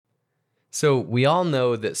So we all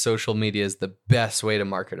know that social media is the best way to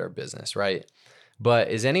market our business, right? But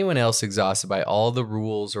is anyone else exhausted by all the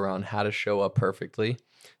rules around how to show up perfectly?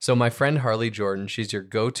 So my friend Harley Jordan, she's your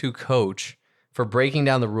go-to coach for breaking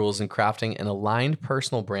down the rules and crafting an aligned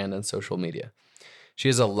personal brand on social media. She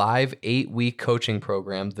has a live 8-week coaching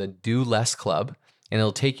program, the Do Less Club, and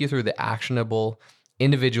it'll take you through the actionable,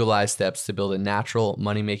 individualized steps to build a natural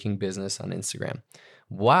money-making business on Instagram,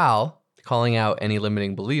 while calling out any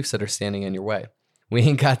limiting beliefs that are standing in your way. We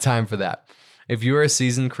ain't got time for that. If you're a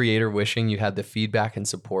seasoned creator wishing you had the feedback and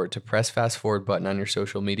support to press fast forward button on your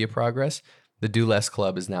social media progress, the Do Less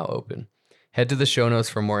Club is now open. Head to the show notes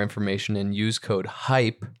for more information and use code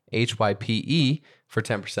HYPE, HYPE, for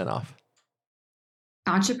 10% off.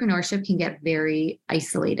 Entrepreneurship can get very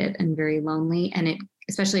isolated and very lonely. And it,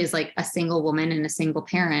 especially as like a single woman and a single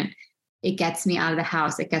parent, it gets me out of the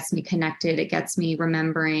house. It gets me connected. It gets me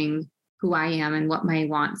remembering who I am and what my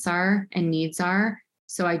wants are and needs are.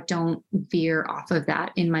 So I don't veer off of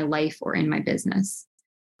that in my life or in my business.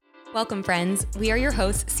 Welcome, friends. We are your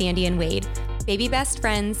hosts, Sandy and Wade, baby best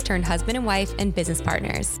friends turned husband and wife and business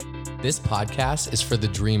partners. This podcast is for the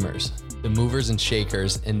dreamers, the movers and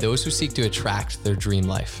shakers, and those who seek to attract their dream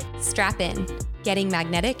life. Strap in. Getting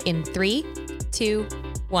magnetic in 3, 2,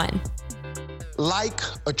 1. Like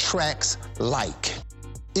attracts like.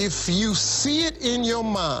 If you see it in your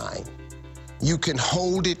mind, you can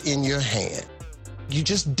hold it in your hand. You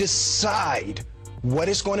just decide what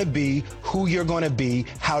it's going to be, who you're going to be,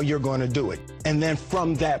 how you're going to do it. And then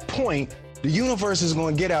from that point, the universe is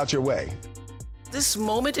going to get out your way. This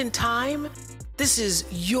moment in time, this is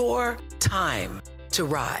your time to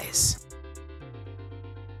rise.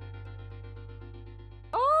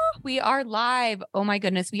 Oh, we are live. Oh my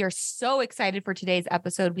goodness. We are so excited for today's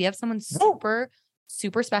episode. We have someone super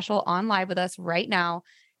special on live with us right now.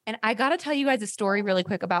 And I got to tell you guys a story really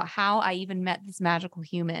quick about how I even met this magical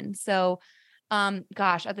human. So, at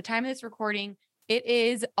the time of this recording, it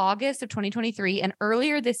is August of 2023. And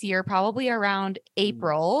earlier this year, probably around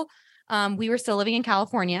April, we were still living in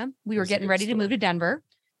California. We were getting ready to move to Denver.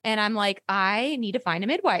 And I'm like, I need to find a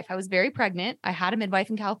midwife. I was very pregnant. I had a midwife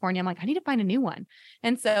in California. I'm like, I need to find a new one.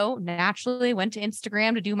 And so naturally went to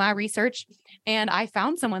Instagram to do my research. And I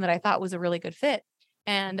found someone that I thought was a really good fit.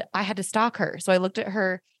 And I had to stalk her. So I looked at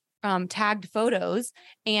her tagged photos,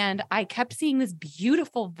 and I kept seeing this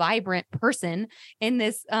beautiful, vibrant person in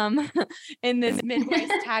this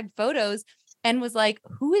midwife tagged photos, and was like,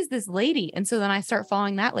 who is this lady? And so then I start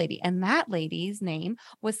following that lady, and that lady's name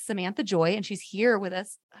was Samantha Joy, and she's here with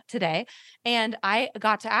us today. And I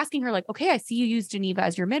got to asking her, like, okay, I see you use Geneva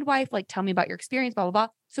as your midwife. Like, tell me about your experience, blah, blah, blah.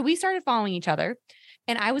 So we started following each other,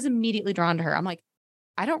 and I was immediately drawn to her. I'm like,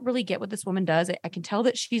 I don't really get what this woman does. I can tell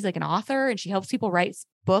that she's like an author and she helps people write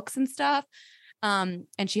books and stuff. And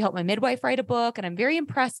she helped my midwife write a book, and I'm very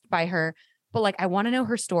impressed by her, but like, I want to know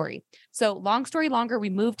her story. So long story longer, we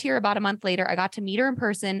moved here about a month later. I got to meet her in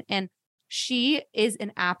person, and she is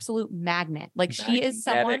an absolute magnet. Like, she is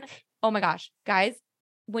someone, oh my gosh, guys,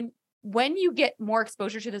 when you get more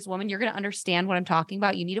exposure to this woman, you're going to understand what I'm talking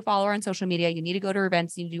about. You need to follow her on social media. You need to go to her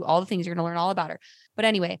events. You need to do all the things. You're going to learn all about her. But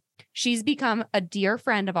anyway, she's become a dear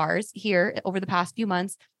friend of ours here over the past few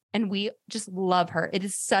months, and we just love her. It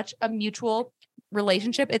is such a mutual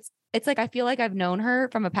relationship. It's like, I feel like I've known her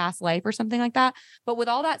from a past life or something like that. But with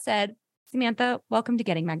all that said, Samantha, welcome to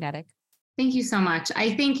Getting Magnetic. Thank you so much.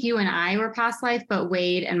 I think you and I were past life, but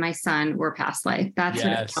Wade and my son were past life. That's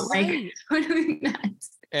what it felt like. We're doing that.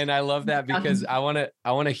 And I love that because I want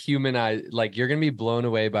to humanize, like, you're going to be blown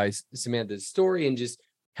away by Samantha's story and just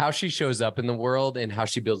how she shows up in the world and how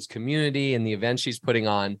she builds community and the events she's putting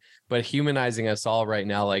on, but humanizing us all right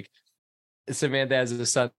now. Like, Samantha has a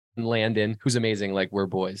son, Landon, who's amazing. Like, we're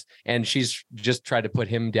boys, and she's just tried to put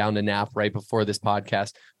him down to nap right before this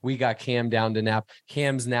podcast. We got Cam down to nap.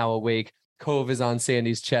 Cam's now awake. Cove is on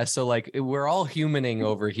Sandy's chest. So like, we're all humaning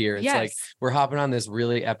over here. It's like, we're hopping on this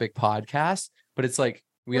really epic podcast, but it's like,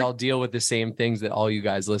 we all deal with the same things that all you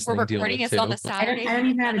guys listening deal with too. We're recording us on the Saturday. I don't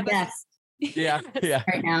even have a guest. Yeah.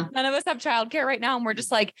 Right now. None of us have childcare right now. And we're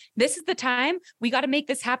just like, this is the time. We got to make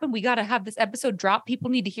this happen. We got to have this episode drop.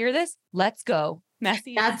 People need to hear this. Let's go.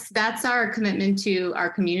 Messy. That's our commitment to our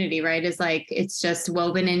community, right? Is like, it's just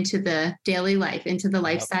woven into the daily life, into the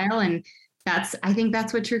lifestyle. And I think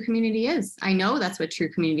that's what true community is. I know that's what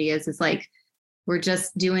true community is. It's like, we're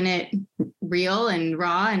just doing it real and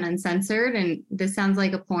raw and uncensored. And this sounds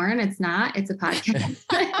like a porn. It's not, it's a podcast.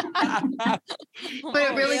 But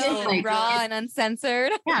it really is like raw and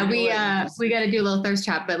uncensored. Yeah, we got to do a little thirst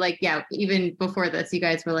trap. But like, yeah, even before this, you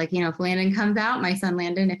guys were like, if Landon comes out, my son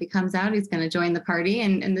Landon, if he comes out, he's going to join the party.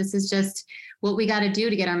 And this is just what we got to do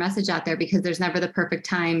to get our message out there, because there's never the perfect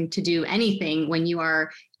time to do anything when you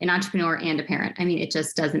are an entrepreneur and a parent. I mean, it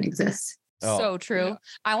just doesn't exist. Oh, so true. Yeah.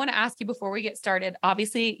 I want to ask you before we get started,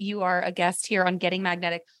 obviously you are a guest here on Getting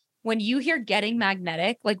Magnetic. When you hear Getting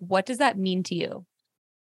Magnetic, like what does that mean to you?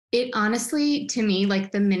 It honestly, to me,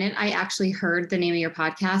 like the minute I actually heard the name of your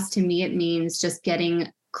podcast, to me, it means just getting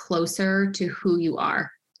closer to who you are.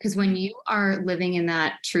 Because when you are living in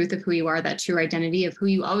that truth of who you are, that true identity of who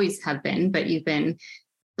you always have been, but you've been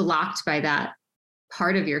blocked by that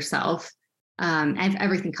part of yourself, and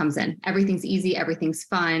everything comes in. Everything's easy. Everything's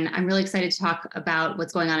fun. I'm really excited to talk about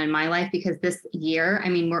what's going on in my life, because this year, I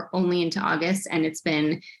mean, we're only into August and it's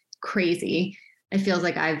been crazy. It feels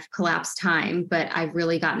like I've collapsed time, but I've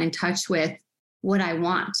really gotten in touch with what I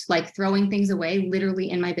want, like throwing things away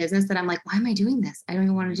literally in my business that I'm like, why am I doing this? I don't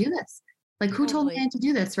even want to do this. Like who told me I had to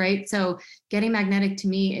do this? Right. So getting magnetic to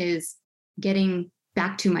me is getting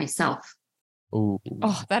back to myself. Ooh.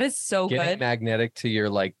 Oh, that is so Getting good. magnetic to your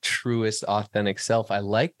like truest authentic self. I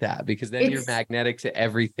like that, because then you're magnetic to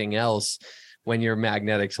everything else when you're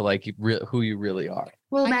magnetic to like who you really are.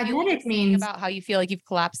 Well, magnetic means about how you feel like you've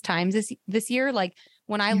collapsed times this year. Like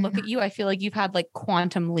when I look at you, I feel like you've had like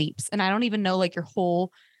quantum leaps, and I don't even know like your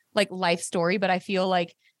whole like life story, but I feel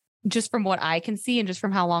like just from what I can see and just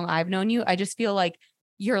from how long I've known you, I just feel like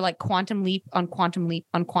you're like quantum leap on quantum leap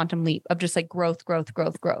on quantum leap of just like growth,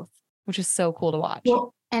 which is so cool to watch.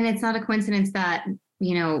 Well, and it's not a coincidence that,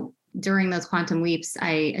 during those quantum leaps,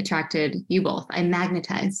 I attracted you both. I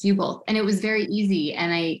magnetized you both. And it was very easy.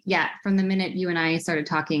 And from the minute you and I started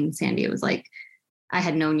talking, Sandy, it was like, I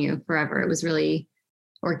had known you forever. It was really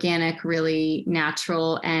organic, really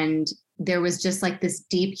natural. And there was just like this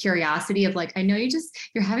deep curiosity of like, I know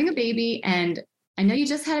you're having a baby, and I know you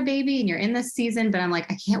just had a baby and you're in this season, but I'm like,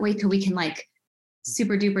 I can't wait till we can like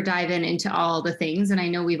super duper dive into all the things. And I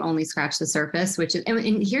know we've only scratched the surface, which is,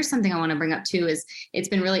 and here's something I want to bring up too, is it's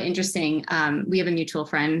been really interesting. We have a mutual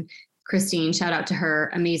friend, Christine, shout out to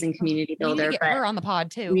her, amazing community builder. We need to get her on the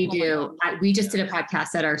pod too. We do. We just did a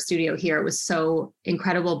podcast at our studio here. It was so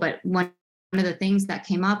incredible. But one of the things that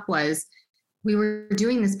came up was we were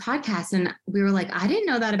doing this podcast and we were like, I didn't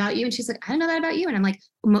know that about you. And she's like, I didn't know that about you. And I'm like,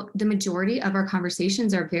 the majority of our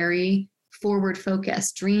conversations are very forward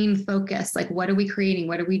focused, dream focused. Like, what are we creating?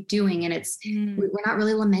 What are we doing? And it's, we're not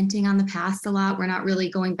really lamenting on the past a lot. We're not really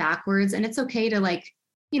going backwards, and it's okay to like,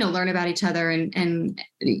 learn about each other and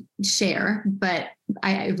share. But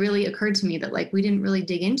it really occurred to me that like, we didn't really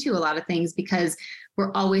dig into a lot of things because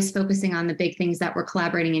we're always focusing on the big things that we're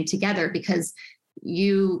collaborating in together, because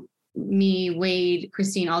you, me, Wade,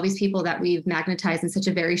 Christine, all these people that we've magnetized in such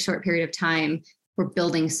a very short period of time, we're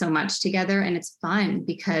building so much together, and it's fun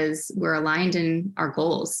because we're aligned in our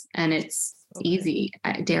goals, and it's easy,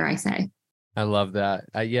 dare I say. I love that.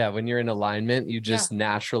 Yeah. When you're in alignment, you just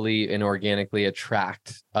naturally and organically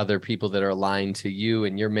attract other people that are aligned to you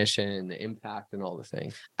and your mission and the impact and all the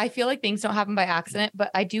things. I feel like things don't happen by accident,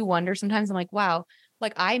 but I do wonder sometimes. I'm like, wow,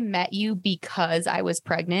 like I met you because I was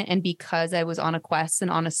pregnant and because I was on a quest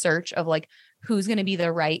and on a search of like, who's going to be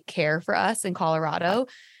the right care for us in Colorado.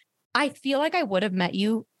 I feel like I would have met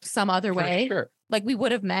you some other way. Sure. Like we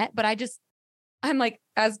would have met, but I'm like,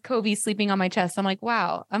 as Kobe's sleeping on my chest, I'm like,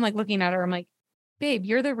 wow. I'm like looking at her. I'm like, babe,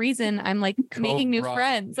 you're the reason I'm like making new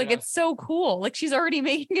friends. Like, it's so cool. Like she's already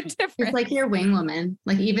making a difference. It's like your wing woman,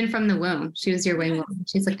 like even from the womb, she was your wing woman.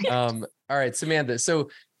 She's like, all right, Samantha. So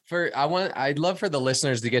I'd love for the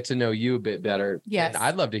listeners to get to know you a bit better. Yes. And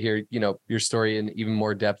I'd love to hear, your story in even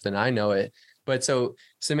more depth than I know it. But so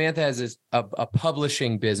Samantha has a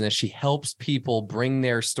publishing business. She helps people bring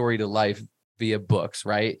their story to life via books,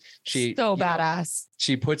 right? Badass.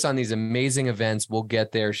 She puts on these amazing events. We'll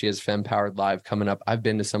get there. She has Fempowered Live coming up. I've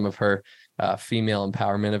been to some of her female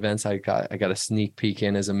empowerment events. I got a sneak peek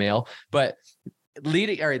in as a male, but all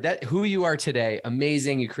right, that who you are today,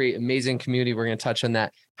 amazing. You create amazing community. We're going to touch on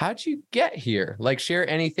that. How'd you get here? Like, share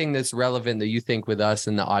anything that's relevant that you think with us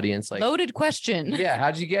and the audience. Like, loaded question. Yeah.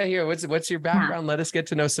 How'd you get here? What's your background? Let us get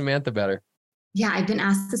to know Samantha better. Yeah, I've been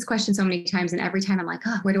asked this question so many times, and every time I'm like,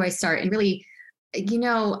 where do I start? And really,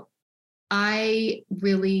 I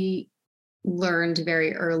really learned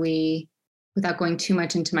very early, without going too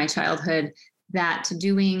much into my childhood, that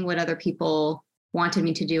doing what other people wanted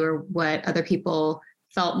me to do or what other people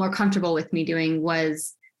felt more comfortable with me doing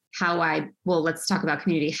was let's talk about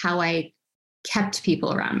community, how I kept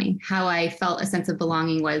people around me. How I felt a sense of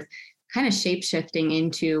belonging was kind of shape shifting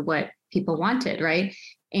into what people wanted, right?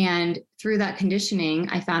 And through that conditioning,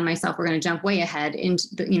 I found myself, we're going to jump way ahead into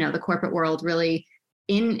the corporate world, really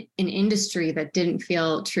in an industry that didn't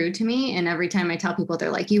feel true to me. And every time I tell people,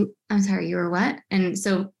 they're like, I'm sorry, you were what? And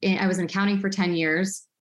so I was in accounting for 10 years.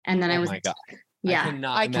 And then I was, my God. yeah,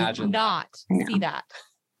 I cannot see that.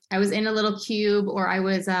 I was in a little cube, or I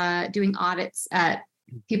was doing audits at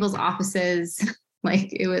people's offices,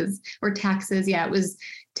 or taxes. Yeah, it was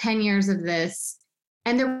 10 years of this.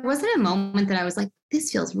 And there wasn't a moment that I was like,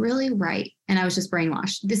 this feels really right. And I was just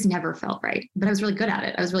brainwashed. This never felt right, but I was really good at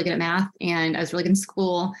it. I was really good at math, and I was really good in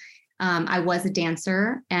school. I was a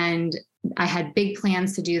dancer, and I had big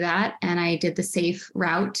plans to do that. And I did the safe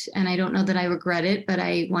route. And I don't know that I regret it, but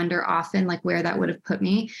I wonder often like where that would have put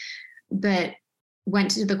me. But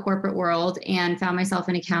went to the corporate world and found myself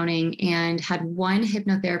in accounting, and had one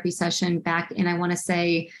hypnotherapy session back in, I want to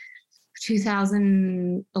say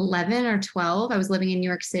 2011 or 12. I was living in New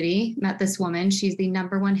York City, met this woman. She's the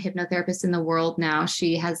 #1 hypnotherapist in the world now.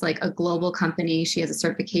 She has like a global company. She has a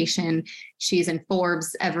certification. She's in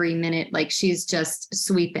Forbes every minute. Like, she's just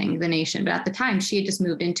sweeping the nation. But at the time, she had just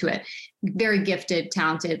moved into it. Very gifted,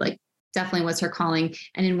 talented, like definitely was her calling.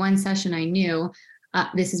 And in one session, I knew,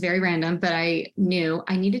 this is very random, but I knew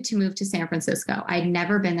I needed to move to San Francisco. I'd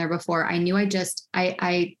never been there before. I knew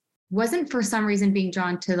I wasn't for some reason being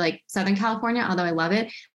drawn to like Southern California, although I love it.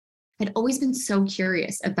 I'd always been so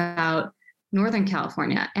curious about Northern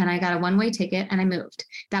California, and I got a one-way ticket and I moved.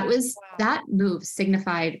 That move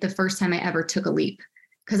signified the first time I ever took a leap.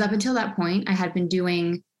 Because up until that point, I had been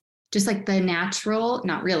doing just like the natural,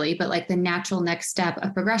 not really, but like the natural next step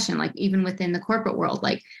of progression, like even within the corporate world,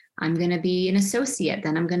 like I'm going to be an associate,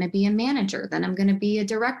 then I'm going to be a manager, then I'm going to be a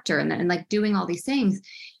director, and like doing all these things.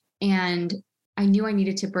 And I knew I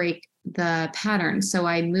needed to break the pattern. So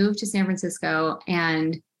I moved to San Francisco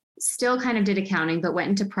and still kind of did accounting, but went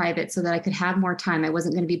into private so that I could have more time. I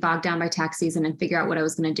wasn't going to be bogged down by tax season and figure out what I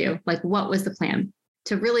was going to do. Like, what was the plan?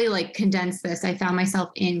 To really like condense this, I found myself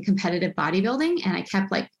in competitive bodybuilding, and I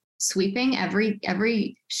kept like sweeping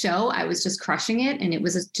every show. I was just crushing it, and it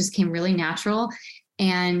just came really natural.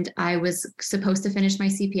 And I was supposed to finish my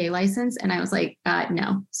CPA license, and I was like,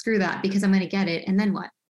 no, screw that, because I'm going to get it. And then what?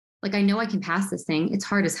 Like, I know I can pass this thing. It's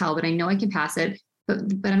hard as hell, but I know I can pass it, but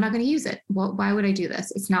I'm not going to use it. Well, why would I do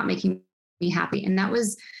this? It's not making me happy. And that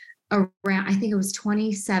was around, I think it was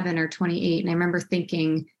 27 or 28. And I remember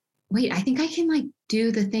thinking, wait, I think I can like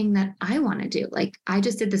do the thing that I want to do. Like, I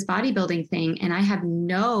just did this bodybuilding thing, and I have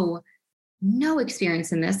no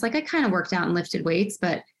experience in this. Like, I kind of worked out and lifted weights,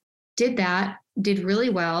 but did really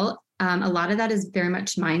well. A lot of that is very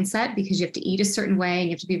much mindset, because you have to eat a certain way and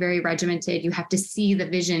you have to be very regimented. You have to see the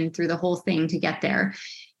vision through the whole thing to get there.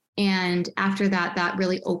 And after that, that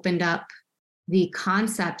really opened up the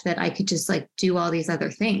concept that I could just like do all these other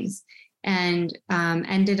things, and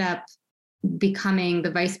ended up becoming the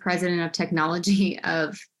vice president of technology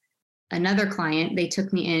of another client. They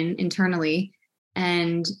took me in internally,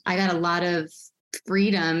 and I got a lot of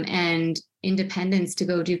freedom and independence to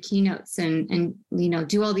go do keynotes and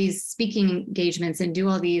do all these speaking engagements and do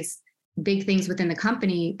all these big things within the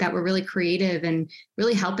company that were really creative and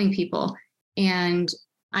really helping people. And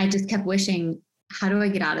I just kept wishing, how do I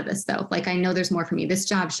get out of this though? Like, I know there's more for me. This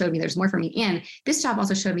job showed me there's more for me. And this job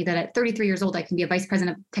also showed me that at 33 years old, I can be a vice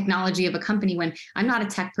president of technology of a company when I'm not a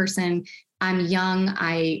tech person. I'm young.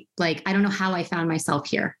 I don't know how I found myself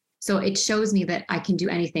here. So it shows me that I can do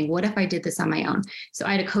anything. What if I did this on my own? So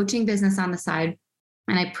I had a coaching business on the side,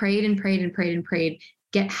 and I prayed and prayed and prayed and prayed.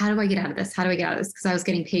 How do I get out of this? How do I get out of this? Because I was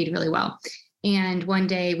getting paid really well. And one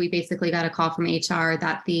day we basically got a call from HR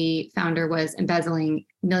that the founder was embezzling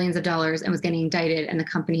millions of dollars and was getting indicted, and the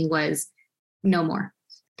company was no more.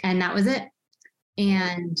 And that was it.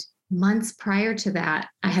 And months prior to that,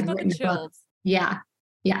 I had written a book. Yeah.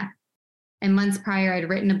 And months prior, I'd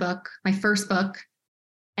written a book, my first book.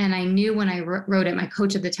 And I knew when I wrote it, my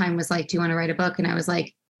coach at the time was like, do you want to write a book? And I was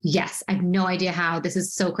like, yes. I have no idea how. This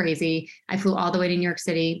is so crazy. I flew all the way to New York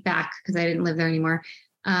City back because I didn't live there anymore.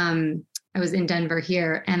 I was in Denver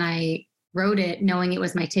here, and I wrote it knowing it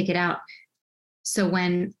was my ticket out. So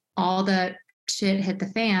when all the shit hit the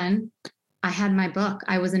fan, I had my book.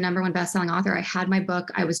 I was a #1 bestselling author. I had my book.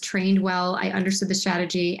 I was trained well. I understood the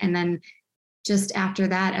strategy. And then just after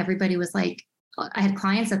that, everybody was like, I had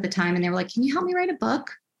clients at the time, and they were like, can you help me write a book?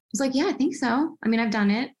 I was like, yeah, I think so. I mean, I've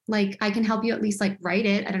done it. Like, I can help you at least like write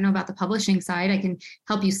it. I don't know about the publishing side. I can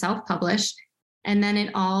help you self-publish. And then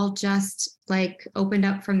it all just like opened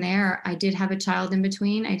up from there. I did have a child in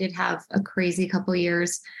between. I did have a crazy couple of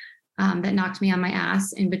years. that knocked me on my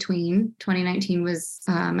ass in between. 2019 was,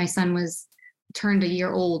 my son was turned a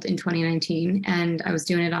year old in 2019, and I was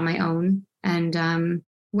doing it on my own. And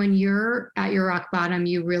when you're at your rock bottom,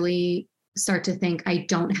 you really start to think, I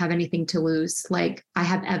don't have anything to lose. Like, I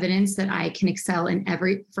have evidence that I can excel in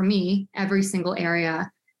every single area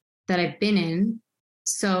that I've been in.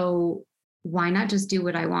 So why not just do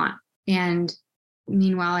what I want? And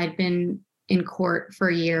meanwhile, I'd been in court for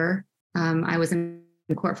a year. I was in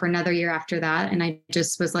court for another year after that. And I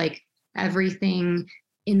just was like, everything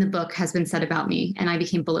in the book has been said about me. And I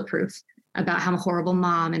became bulletproof about how I'm a horrible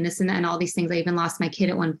mom and this and that, and all these things. I even lost my kid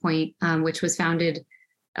at one point, which was founded.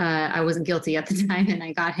 I wasn't guilty at the time, and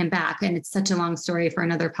I got him back. And it's such a long story for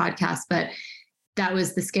another podcast, but that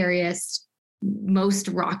was the scariest, most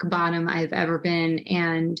rock bottom I've ever been.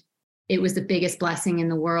 And it was the biggest blessing in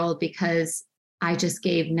the world, because I just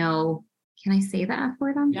gave no, can I say the F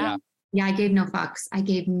word on that? Yeah, I gave no fucks. I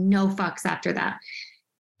gave no fucks after that.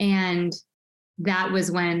 And that was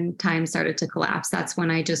when time started to collapse. That's when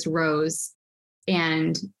I just rose.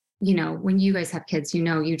 And, you know, when you guys have kids, you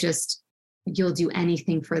know, you'll do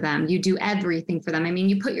anything for them. You do everything for them. I mean,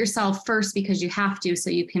 you put yourself first because you have to, so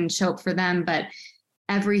you can show up for them. But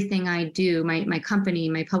everything I do, my company,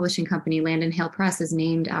 my publishing company, Land and Hail Press, is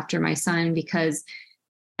named after my son, because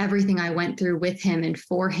everything I went through with him and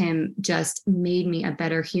for him just made me a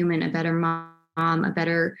better human, a better mom, a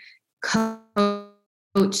better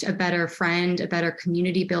coach, a better friend, a better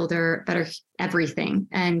community builder, better everything.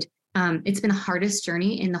 And it's been the hardest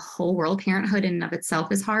journey in the whole world. Parenthood in and of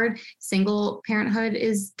itself is hard. Single parenthood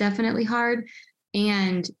is definitely hard.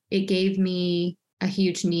 And it gave me a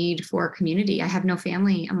huge need for community. I have no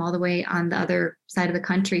family. I'm all the way on the other side of the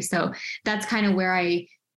country. So that's kind of where I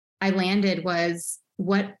landed, was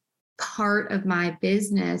what part of my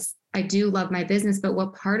business, I do love my business, but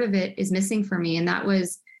what part of it is missing for me? And that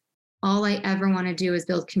was, all I ever want to do is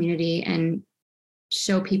build community and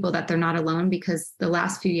show people that they're not alone. Because the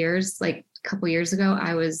last few years, like a couple years ago,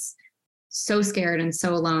 I was so scared and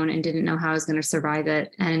so alone and didn't know how I was going to survive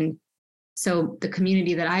it. And so the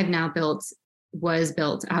community that I've now built was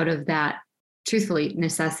built out of that, truthfully,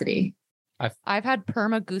 necessity. I've had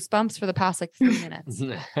perma goosebumps for the past like 3 minutes.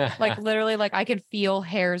 Like literally, like I could feel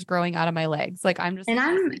hairs growing out of my legs. Like I'm just,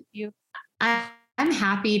 and like, I'm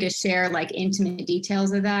happy to share like intimate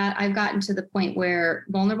details of that. I've gotten to the point where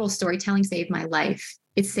vulnerable storytelling saved my life.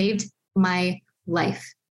 It saved my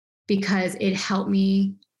life because it helped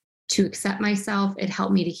me to accept myself. It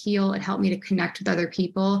helped me to heal. It helped me to connect with other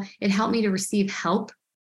people. It helped me to receive help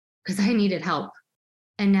because I needed help.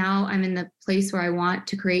 And now I'm in the place where I want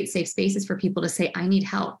to create safe spaces for people to say, I need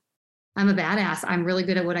help. I'm a badass. I'm really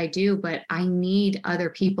good at what I do, but I need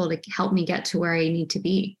other people to help me get to where I need to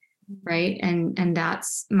be. Right. And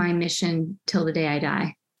that's my mission till the day I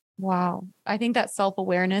die. Wow. I think that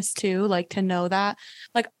self-awareness too, like to know that,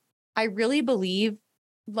 like, I really believe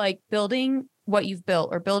like building what you've built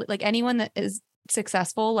or build, like anyone that is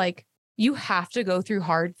successful, like you have to go through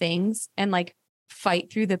hard things and like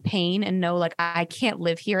fight through the pain and know like, I can't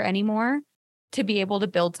live here anymore to be able to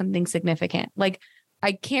build something significant. Like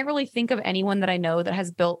I can't really think of anyone that I know that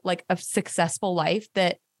has built like a successful life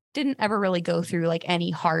that didn't ever really go through like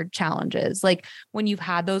any hard challenges. Like when you've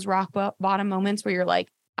had those rock bottom moments where you're like,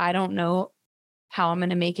 I don't know how I'm going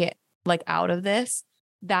to make it like out of this.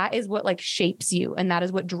 That is what like shapes you. And that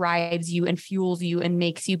is what drives you and fuels you and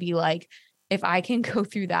makes you be like, if I can go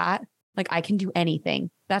through that, like I can do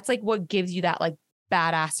anything. That's like what gives you that like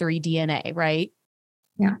badassery DNA, right?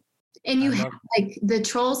 Yeah. And you have like the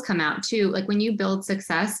trolls come out too. Like when you build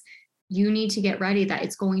success, you need to get ready that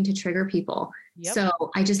it's going to trigger people. Yep. So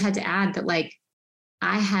I just had to add that like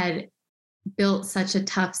I had built such a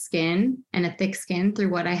tough skin and a thick skin through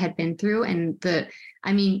what I had been through. And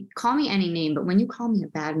I mean, call me any name, but when you call me a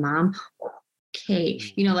bad mom, okay,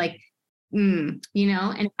 you know, like, you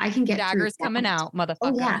know, and I can get daggers coming out, motherfucker.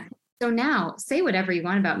 Oh yeah. So now say whatever you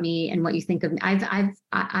want about me and what you think of me.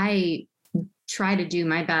 I try to do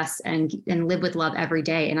my best and live with love every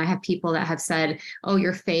day. And I have people that have said, oh,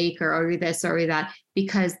 you're fake, or oh, you're this or you're that,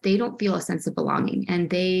 because they don't feel a sense of belonging. And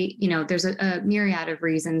they, you know, there's a myriad of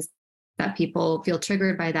reasons that people feel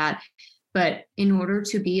triggered by that. But in order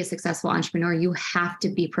to be a successful entrepreneur, you have to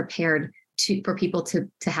be prepared for people to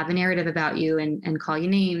have a narrative about you and call you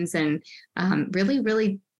names and really,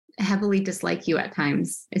 really heavily dislike you at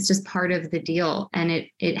times. It's just part of the deal. And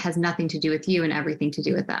it has nothing to do with you and everything to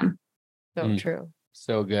do with them. So true.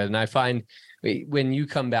 So good. And I find when you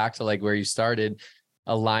come back to like where you started,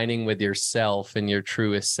 aligning with yourself and your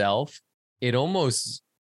truest self, it almost,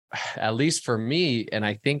 at least for me, and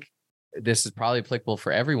I think this is probably applicable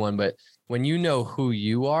for everyone, but when you know who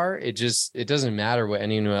you are, it doesn't matter what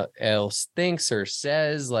anyone else thinks or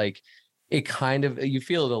says. Like, it kind of, you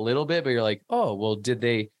feel it a little bit, but you're like, oh, well, did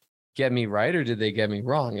they get me right or did they get me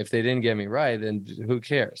wrong? If they didn't get me right, then who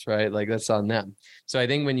cares, right? Like, that's on them. So I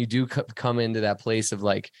think when you do come into that place of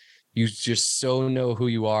like, you just so know who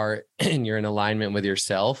you are and you're in alignment with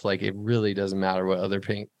yourself, like it really doesn't matter what other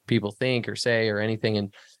people think or say or anything.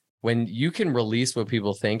 And when you can release what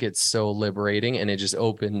people think, it's so liberating, and it just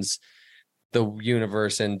opens the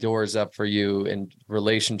universe and doors up for you and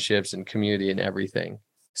relationships and community and everything.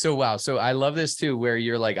 So, wow. So I love this too, where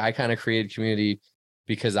you're like, I kind of created community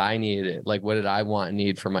because I needed it. Like, what did I want and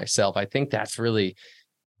need for myself? I think that's really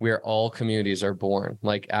where all communities are born,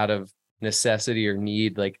 like out of necessity or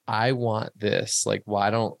need. Like, I want this, like, why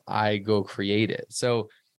don't I go create it? So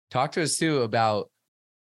talk to us too about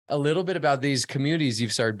a little bit about these communities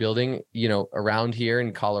you've started building, around here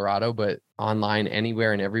in Colorado, but online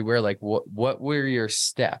anywhere and everywhere. Like, what were your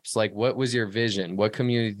steps? Like, what was your vision? What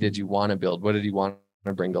community did you want to build? What did you want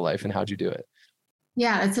to bring to life, and how'd you do it?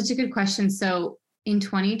 Yeah, that's such a good question. So in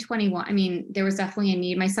 2021, I mean, there was definitely a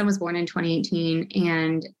need. My son was born in 2018,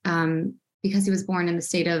 and because he was born in the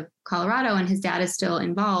state of Colorado and his dad is still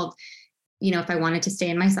involved, if I wanted to stay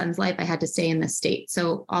in my son's life, I had to stay in the state.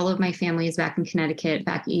 So all of my family is back in Connecticut,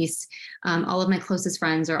 back east. All of my closest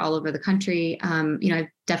friends are all over the country. I've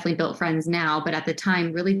definitely built friends now, but at the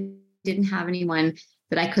time really didn't have anyone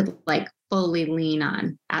that I could like fully lean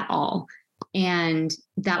on at all. And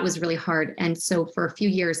that was really hard. And so for a few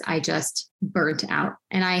years, I just burnt out,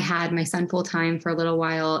 and I had my son full time for a little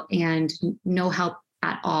while and no help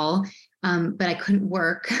at all. But I couldn't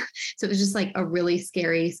work. So it was just like a really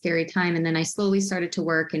scary, scary time. And then I slowly started to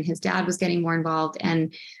work, and his dad was getting more involved,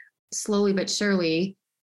 and slowly but surely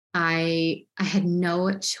I had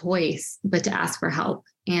no choice but to ask for help.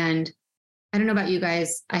 And I don't know about you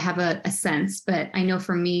guys, I have a sense, but I know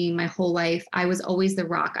for me, my whole life, I was always the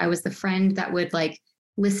rock. I was the friend that would like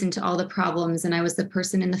listen to all the problems. And I was the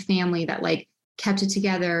person in the family that like kept it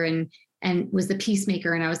together and was the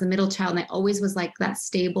peacemaker, and I was the middle child. And I always was like that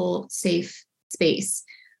stable, safe space.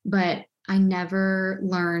 But I never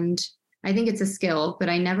learned, I think it's a skill, but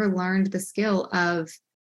I never learned the skill of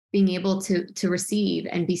being able to receive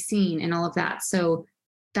and be seen and all of that. So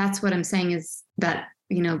that's what I'm saying is that,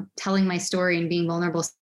 telling my story and being vulnerable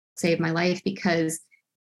saved my life, because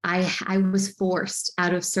I was forced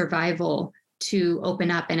out of survival to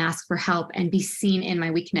open up and ask for help and be seen in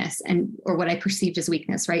my weakness or what I perceived as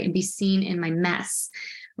weakness, right? And be seen in my mess,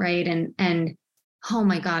 right? And oh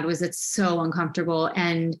my God, was it so uncomfortable.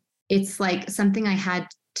 And it's like something I had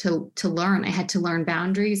to learn. I had to learn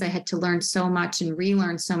boundaries. I had to learn so much and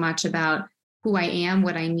relearn so much about who I am,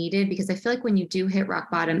 what I needed, because I feel like when you do hit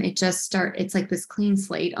rock bottom, it's like this clean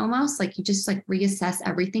slate almost, like you just like reassess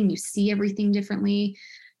everything, you see everything differently.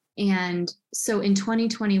 And so in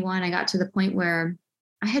 2021, I got to the point where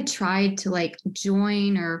I had tried to like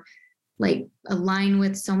join or like align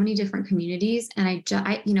with so many different communities. And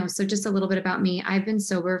so just a little bit about me, I've been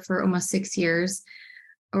sober for almost 6 years,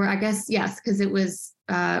 or I guess, yes, because it was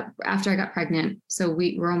after I got pregnant. So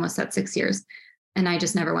we're almost at 6 years, and I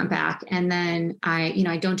just never went back. And then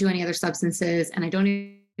I don't do any other substances, and I don't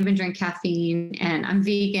even drink caffeine, and I'm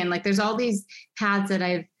vegan. Like there's all these paths that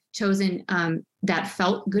I've chosen that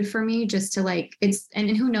felt good for me, just to like,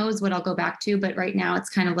 and who knows what I'll go back to. But right now it's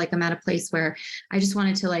kind of like I'm at a place where I just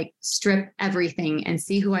wanted to like strip everything and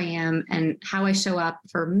see who I am and how I show up.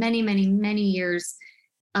 For many, many, many years,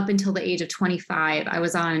 up until the age of 25, I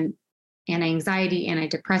was on anti-anxiety,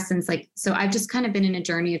 antidepressants. So I've just kind of been in a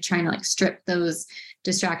journey of trying to like strip those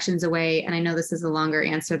distractions away. And I know this is a longer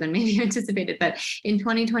answer than maybe you anticipated, but in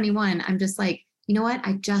 2021, I'm just like, you know what?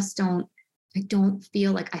 I don't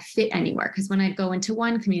feel like I fit anywhere. Because when I'd go into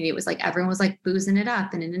one community, it was like everyone was like boozing it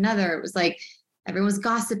up. And in another, it was like everyone was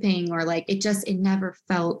gossiping, or like it never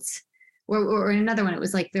felt, or in another one, it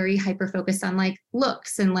was like very hyper focused on like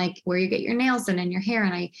looks and like where you get your nails done and your hair.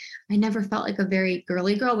 And I never felt like a very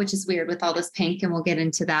girly girl, which is weird with all this pink. And we'll get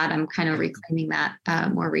into that. I'm kind of reclaiming that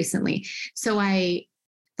more recently. So I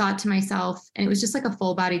thought to myself, and it was just like a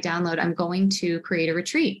full body download, I'm going to create a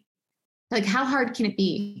retreat. Like, how hard can it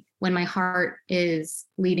be when my heart is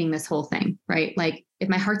leading this whole thing, right? Like if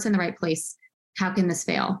my heart's in the right place, how can this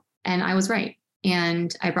fail? And I was right.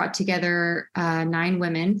 And I brought together 9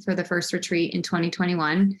 women for the first retreat in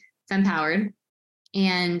 2021, Fempowered.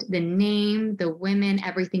 And the name, the women,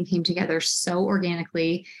 everything came together so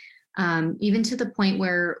organically, even to the point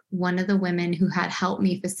where one of the women who had helped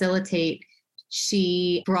me facilitate,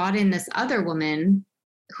 she brought in this other woman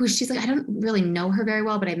who she's like, I don't really know her very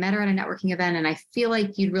well, but I met her at a networking event and I feel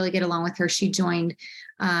like you'd really get along with her. She joined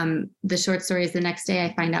the short stories. The next day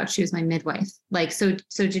I find out she was my midwife. Like, so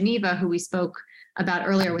Geneva, who we spoke about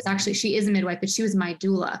earlier, was actually, she is a midwife, but she was my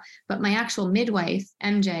doula. But my actual midwife,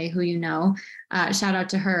 MJ, who you know, shout out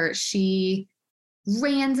to her, she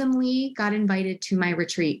randomly got invited to my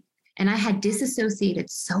retreat. And I had disassociated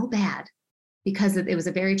so bad because it was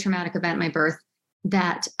a very traumatic event, my birth,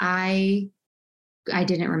 that I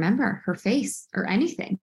didn't remember her face or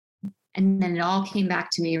anything. And then it all came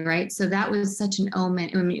back to me, right? So that was such an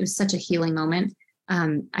omen. I mean, it was such a healing moment.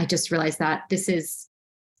 I just realized that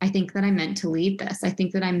I think that I'm meant to lead this. I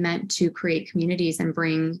think that I'm meant to create communities and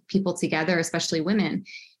bring people together, especially women.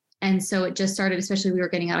 And so it just started, especially we were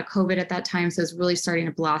getting out of COVID at that time. So it was really starting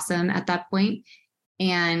to blossom at that point.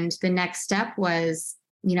 And the next step was,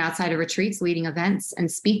 outside of retreats, leading events and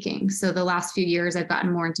speaking. So the last few years, I've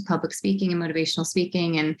gotten more into public speaking and motivational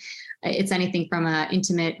speaking. And it's anything from an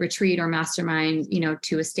intimate retreat or mastermind,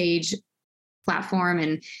 to a stage platform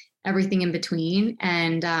and everything in between.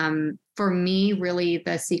 And for me, really,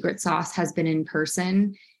 the secret sauce has been in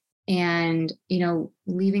person. And,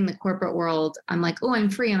 leaving the corporate world, I'm like, oh,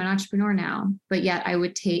 I'm free. I'm an entrepreneur now. But yet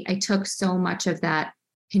I took so much of that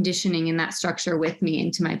conditioning and that structure with me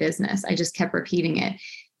into my business. I just kept repeating it.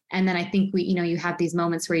 And then I think you have these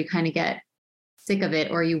moments where you kind of get sick of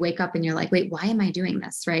it, or you wake up and you're like, wait, why am I doing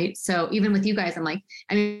this? Right. So even with you guys, I'm like,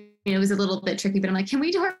 it was a little bit tricky, but I'm like, can we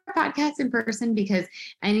do our podcast in person? Because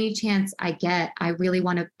any chance I get, I really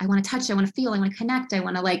want to touch, I want to feel, I want to connect. I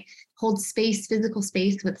want to like hold space, physical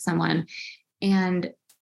space with someone. And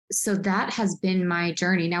so that has been my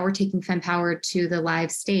journey. Now we're taking FemPower to the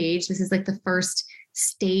live stage. This is like the first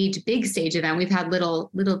big stage event. We've had little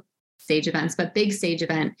stage events, but big stage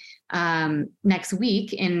event next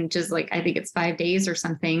week in just like, I think it's 5 days or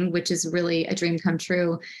something, which is really a dream come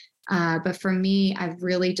true. But for me, I've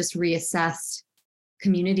really just reassessed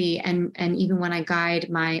community. And even when I guide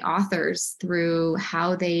my authors through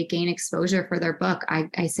how they gain exposure for their book,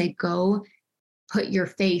 I say, go put your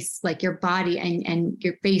face, like your body and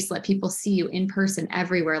your face, let people see you in person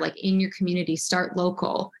everywhere, like in your community, start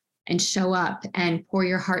local and show up and pour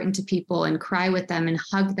your heart into people and cry with them and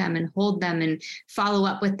hug them and hold them and follow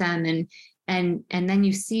up with them. And then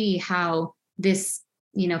you see how this,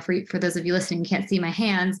 for those of you listening, can't see my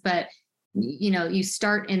hands, but you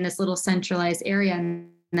start in this little centralized area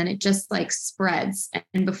and then it just like spreads.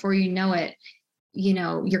 And before you know it,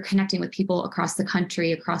 you're connecting with people across the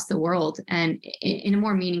country, across the world, and in a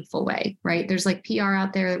more meaningful way, right? There's like PR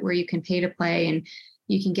out there where you can pay to play and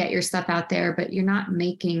you can get your stuff out there, but you're not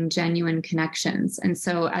making genuine connections. And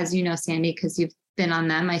so, as you know, Sandy, because you've been on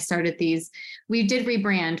them, I started these. We did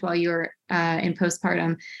rebrand while you were in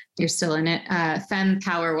postpartum. You're still in it.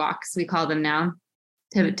 FemPower walks, we call them now,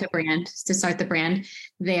 to start the brand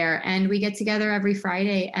there. And we get together every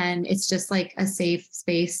Friday, and it's just like a safe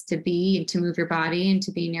space to be and to move your body and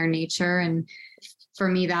to be near nature. And for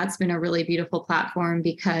me, that's been a really beautiful platform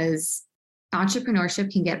because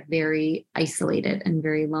entrepreneurship can get very isolated and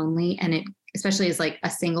very lonely. And it, especially as like a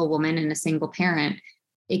single woman and a single parent,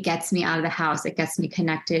 it gets me out of the house. It gets me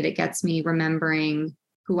connected. It gets me remembering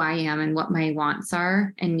who I am and what my wants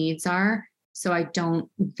are and needs are. So I don't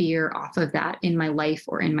veer off of that in my life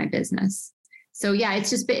or in my business. So yeah, it's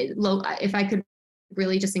just been low. If I could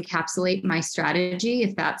really just encapsulate my strategy,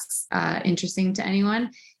 if that's interesting to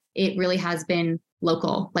anyone, it really has been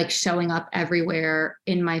local, like showing up everywhere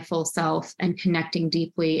in my full self and connecting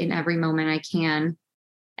deeply in every moment I can.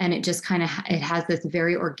 And it just kind of, it has this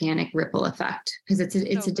very organic ripple effect because it's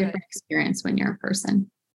a different experience when you're in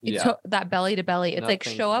person. It's that belly to belly. It's like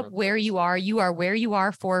show up where you are. You are where you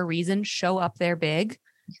are for a reason. Show up there big.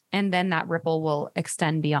 And then that ripple will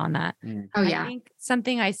extend beyond that. Oh yeah. I think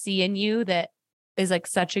something I see in you that is like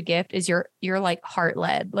such a gift is you're like heart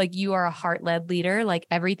led. Like you are a heart led leader. Like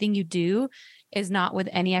everything you do is not with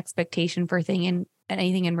any expectation for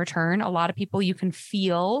anything in return. A lot of people you can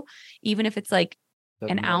feel, even if it's like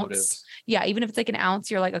an ounce. Yeah. Even if it's like an ounce,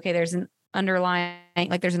 you're like, okay, there's an underlying,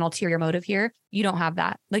 like there's an ulterior motive here. You don't have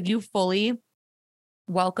that. Like you fully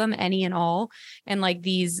welcome any and all. And like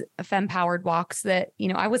these femme-powered walks that,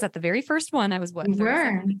 I was at the very first one. I was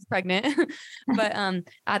 37 weeks pregnant. But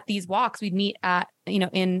at these walks, we'd meet at,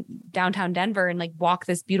 in downtown Denver and like walk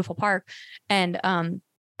this beautiful park. And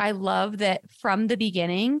I love that from the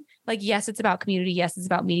beginning, like, yes, it's about community. Yes, it's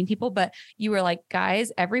about meeting people. But you were like,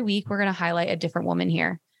 guys, every week we're going to highlight a different woman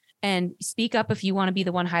here. And speak up if you want to be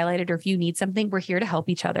the one highlighted or if you need something. We're here to help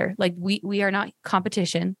each other. Like we are not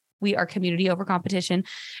competition. We are community over competition.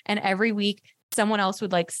 And every week someone else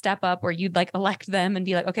would like step up, or you'd like elect them and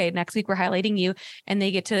be like, okay, next week we're highlighting you, and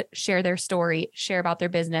they get to share their story, share about their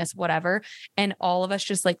business, whatever. And all of us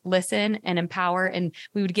just like listen and empower. And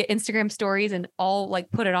we would get Instagram stories and all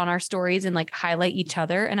like put it on our stories and like highlight each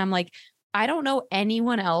other. And I'm like, I don't know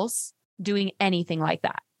anyone else doing anything like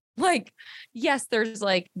that. Like, yes, there's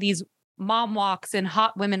like these mom walks and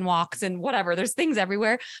hot women walks and whatever. There's things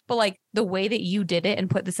everywhere, but like the way that you did it and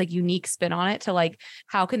put this like unique spin on it to like,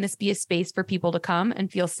 how can this be a space for people to come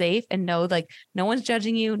and feel safe and know like no one's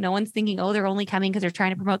judging you. No one's thinking, oh, they're only coming because they're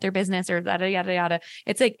trying to promote their business or yada, yada, yada.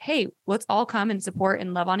 It's like, hey, let's all come and support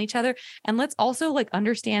and love on each other. And let's also like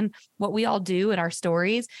understand what we all do in our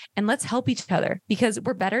stories, and let's help each other because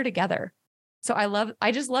we're better together. So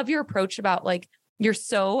I just love your approach about like, you're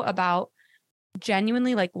so about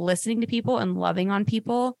genuinely like listening to people and loving on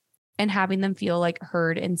people and having them feel like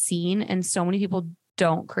heard and seen. And so many people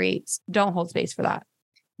don't hold space for that.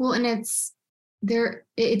 Well, and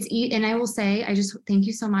and I will say, I just thank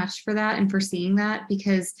you so much for that and for seeing that,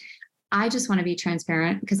 because I just want to be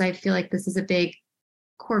transparent, because I feel like this is a big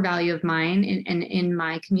core value of mine. And in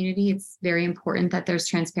my community, it's very important that there's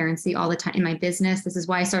transparency all the time in my business. This is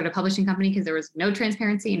why I started a publishing company, because there was no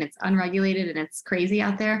transparency and it's unregulated and it's crazy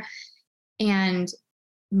out there. And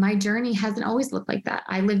my journey hasn't always looked like that.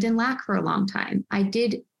 I lived in lack for a long time. I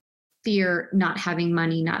did fear not having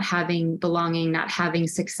money, not having belonging, not having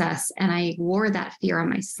success. And I wore that fear on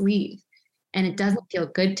my sleeve, and it doesn't feel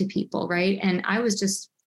good to people, right? And I was just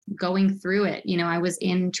going through it. I was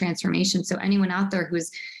in transformation. So anyone out there who's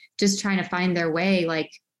just trying to find their way,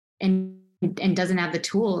 like, and doesn't have the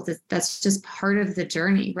tools, that's just part of the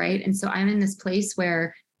journey, right? And so I'm in this place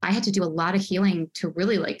where I had to do a lot of healing to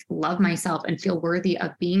really like love myself and feel worthy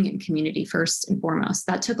of being in community first and foremost.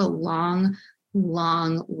 That took a long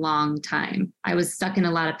time. I was stuck in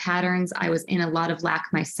a lot of patterns. I was in a lot of lack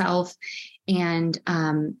myself. And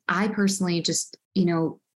I personally just,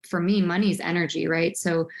 for me, money is energy, right?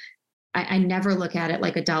 So I never look at it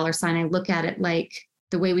like a dollar sign. I look at it like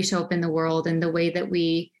the way we show up in the world and the way that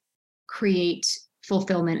we create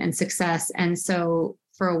fulfillment and success. And so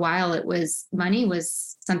for a while, money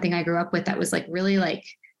was something I grew up with that was like really like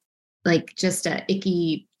just a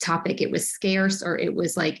icky topic. It was scarce, or it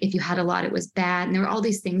was like, if you had a lot, it was bad. And there were all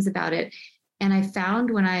these things about it. And I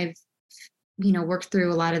found when I've, worked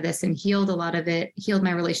through a lot of this and healed a lot of it, healed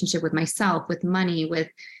my relationship with myself, with money,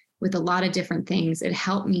 with a lot of different things, it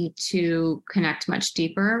helped me to connect much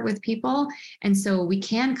deeper with people. And so we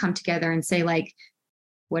can come together and say like,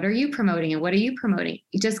 what are you promoting and what are you promoting?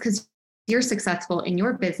 Just because you're successful in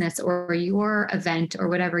your business or your event or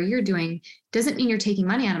whatever you're doing doesn't mean you're taking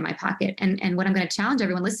money out of my pocket. And what I'm going to challenge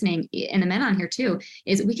everyone listening, and the men on here too,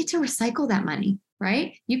 is we get to recycle that money,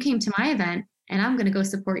 right? You came to my event and I'm going to go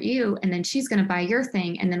support you. And then she's going to buy your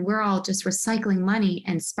thing. And then we're all just recycling money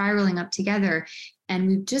and spiraling up together.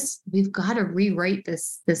 And we've got to rewrite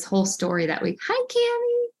this whole story that way. Hi,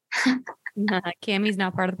 Cammie. Cammie's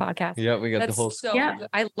now part of the podcast. Yeah, we got That's the whole. So good.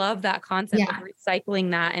 I love that concept of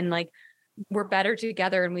recycling that, and like we're better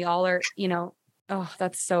together, and we all are. Oh,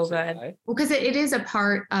 that's so good. Well, because it is a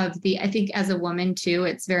part of I think as a woman too,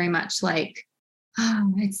 it's very much like,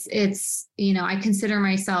 it's I consider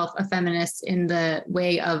myself a feminist in the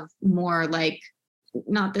way of more like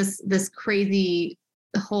not this crazy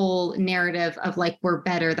whole narrative of like we're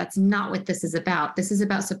better. That's not what this is about. This is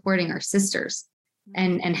about supporting our sisters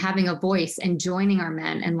and having a voice and joining our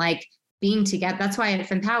men and like being together. That's why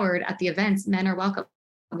if empowered at the events, men are welcome.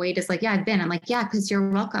 Wade is like, yeah, I've been. I'm like, yeah, because you're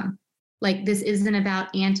welcome. Like, this isn't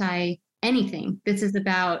about anti anything. This is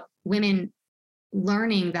about women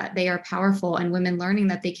learning that they are powerful and women learning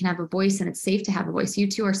that they can have a voice and it's safe to have a voice. You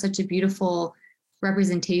two are such a beautiful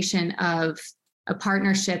representation of a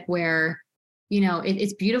partnership where,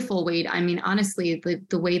 it's beautiful, Wade. I mean, honestly,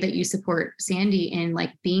 the way that you support Sandy in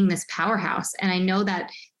like being this powerhouse. And I know that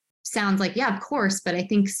sounds like, yeah, of course, but I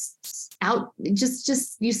think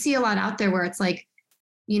just you see a lot out there where it's like,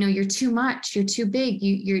 you're too much, you're too big,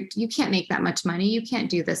 you can't make that much money, you can't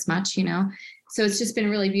do this much, So it's just been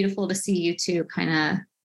really beautiful to see you two kind of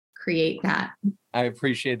create that. I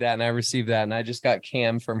appreciate that. And I received that. And I just got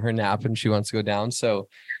Cam from her nap and she wants to go down. So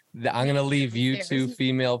I'm going to leave you two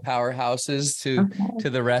female powerhouses to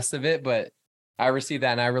the rest of it. But I received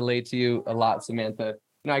that and I relate to you a lot, Samantha.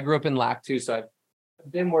 I grew up in lack too. So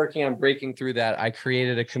I've been working on breaking through that. I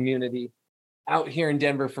created a community out here in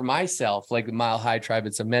Denver for myself, like the Mile High Tribe.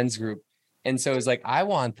 It's a men's group. And so it's like, I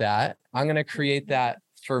want that. I'm going to create that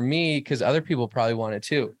for me because other people probably want it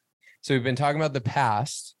too. So we've been talking about the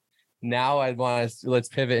past. Now let's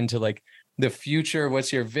pivot into like the future.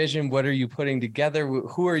 What's your vision? What are you putting together?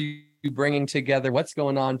 Who are you bringing together what's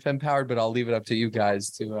going on Fempowered, but I'll leave it up to you guys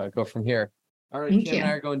to go from here. All right, Thank Jen you. and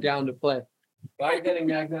I are going down to play. Bye, getting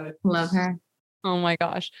magnetic. Love her. Oh my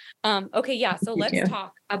gosh. Okay. Yeah. So You let's too.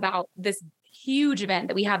 talk about this huge event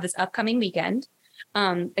that we have this upcoming weekend.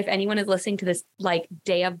 If anyone is listening to this like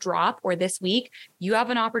day of drop or this week, you have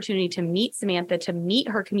an opportunity to meet Samantha, to meet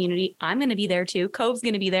her community. I'm going to be there too. Cove's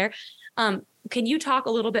going to be there. Can you talk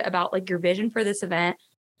a little bit about like your vision for this event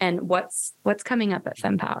and what's coming up at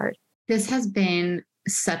Fempowered? This has been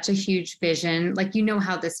such a huge vision. Like, you know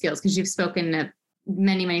how this feels because you've spoken to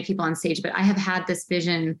many, many people on stage, but I have had this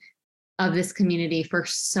vision of this community for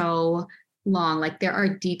so long. Like, there are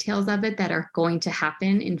details of it that are going to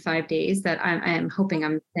happen in 5 days that I am hoping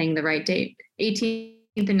I'm saying the right date. 18th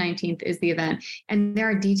and 19th is the event. And there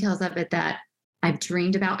are details of it that I've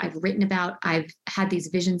dreamed about, I've written about, I've had these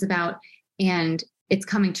visions about, and it's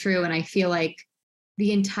coming true. And I feel like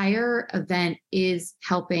the entire event is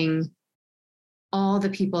helping all the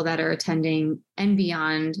people that are attending and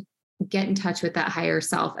beyond get in touch with that higher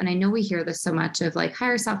self. And I know we hear this so much of like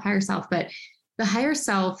higher self, but the higher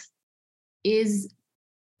self is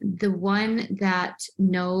the one that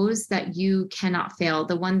knows that you cannot fail,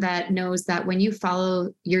 the one that knows that when you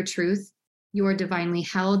follow your truth, you are divinely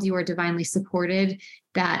held, you are divinely supported,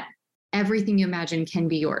 that everything you imagine can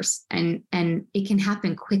be yours, and it can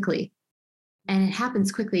happen quickly. And it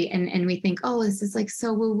happens quickly. And we think, oh, this is like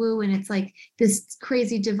so woo-woo. And it's like this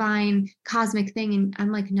crazy divine cosmic thing. And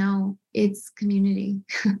I'm like, no, it's community.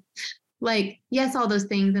 Like, yes, all those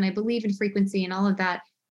things. And I believe in frequency and all of that.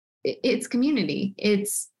 It's community.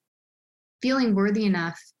 It's feeling worthy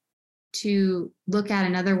enough to look at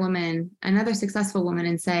another woman, another successful woman,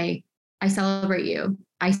 and say, I celebrate you.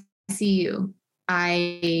 I see you.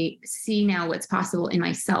 I see now what's possible in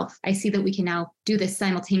myself. I see that we can now do this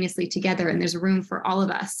simultaneously together, and there's room for all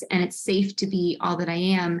of us, and it's safe to be all that I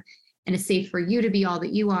am, and it's safe for you to be all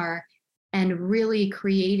that you are, and really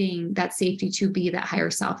creating that safety to be that higher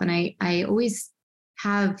self. And I always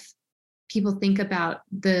have people think about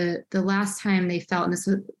the last time they felt, and this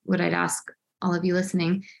is what I'd ask all of you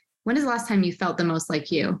listening, when is the last time you felt the most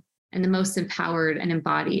like you and the most empowered and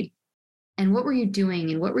embodied? And what were you doing?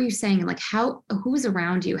 And what were you saying? And like, who was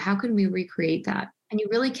around you? How can we recreate that? And you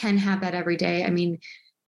really can have that every day. I mean,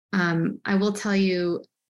 I will tell you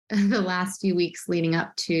the last few weeks leading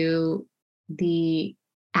up to the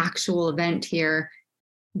actual event here,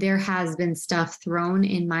 there has been stuff thrown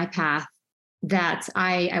in my path that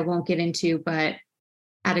I won't get into, but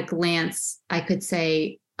at a glance, I could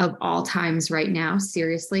say of all times right now,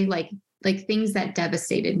 seriously, like things that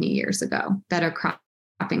devastated me years ago that are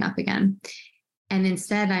cropping up again. And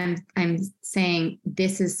instead I'm saying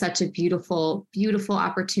this is such a beautiful, beautiful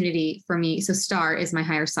opportunity for me. So Star is my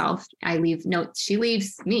higher self. I leave notes. She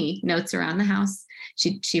leaves me notes around the house.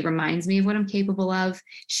 She reminds me of what I'm capable of.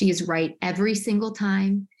 She is right every single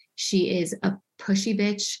time. She is a pushy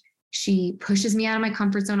bitch. She pushes me out of my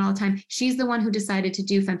comfort zone all the time. She's the one who decided to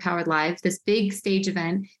do Fempowered Live, this big stage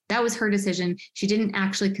event. That was her decision. She didn't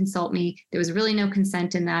actually consult me. There was really no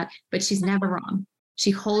consent in that, but she's never wrong. She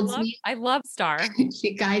holds me. I love Star.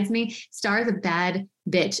 She guides me. Star is a bad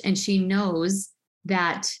bitch, and she knows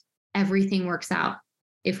that everything works out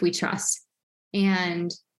if we trust.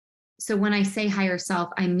 And so when I say higher self,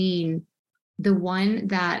 I mean the one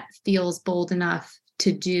that feels bold enough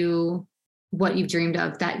to do what you've dreamed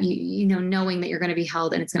of, that you know, knowing that you're going to be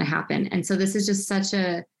held and it's going to happen. And so this is just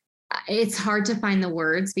it's hard to find the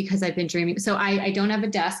words because I've been dreaming. So I don't have a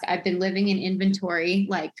desk. I've been living in inventory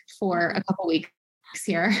like for a couple weeks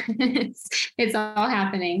here. It's all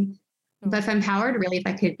happening. But Fempowered, really,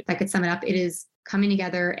 if I could sum it up, it is coming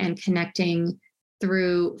together and connecting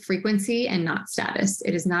through frequency and not status.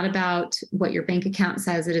 It is not about what your bank account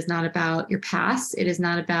says. It is not about your past. It is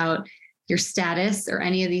not about your status or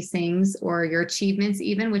any of these things, or your achievements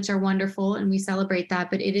even, which are wonderful. And we celebrate that,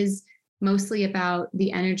 but it is mostly about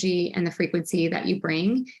the energy and the frequency that you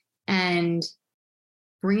bring, and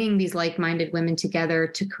bringing these like-minded women together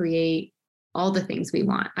to create all the things we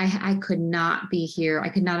want. I could not be here. I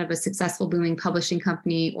could not have a successful, booming publishing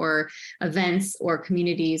company or events or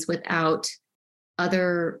communities without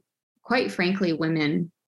other, quite frankly,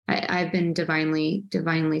 women. I've been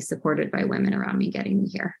divinely supported by women around me getting me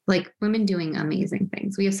here. Like, women doing amazing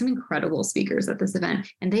things. We have some incredible speakers at this event,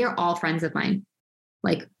 and they are all friends of mine,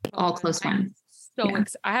 like all close friends.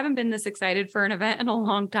 I haven't been this excited for an event in a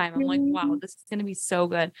long time. I'm like, wow, this is going to be so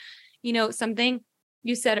good. You know, something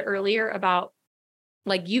you said earlier about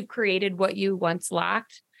like you've created what you once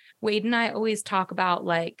lacked. Wade and I always talk about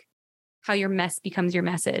like how your mess becomes your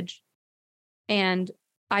message. And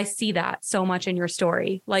I see that so much in your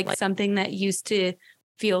story, like something that used to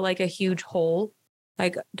feel like a huge hole,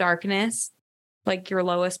 like darkness, like your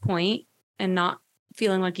lowest point, and not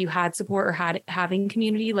feeling like you had support or having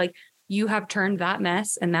community, like you have turned that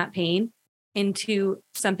mess and that pain into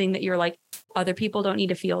something that you're like, other people don't need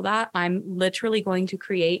to feel that. I'm literally going to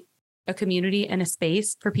create a community and a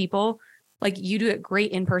space for people. Like you do it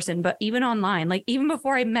great in person, but even online, like even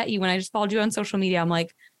before I met you, when I just followed you on social media, I'm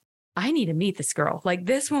like, I need to meet this girl. Like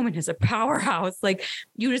this woman is a powerhouse. Like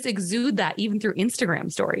you just exude that even through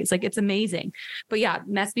Instagram stories. Like it's amazing. But yeah,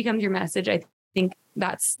 mess becomes your message. I think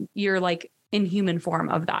that's your like inhuman form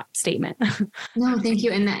of that statement. No, thank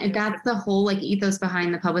you. And that's the whole like ethos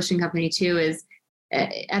behind the publishing company too, is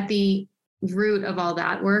at the root of all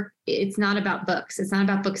that work. It's not about books. It's not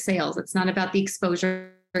about book sales. It's not about the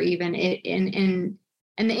exposure or even it and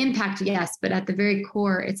the impact. Yes. But at the very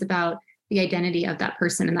core, it's about the identity of that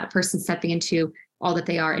person and that person stepping into all that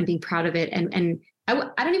they are and being proud of it. And I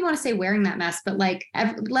don't even want to say wearing that mask, but like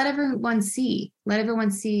let everyone see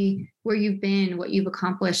where you've been, what you've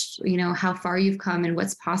accomplished, you know, how far you've come and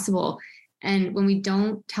what's possible. And when we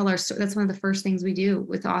don't tell our story, that's one of the first things we do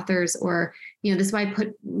with authors, or, you know, this is why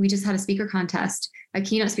we just had a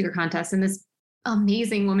keynote speaker contest, and this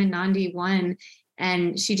amazing woman, Nandi, won.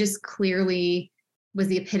 And she just clearly was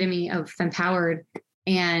the epitome of fempowered,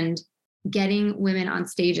 and getting women on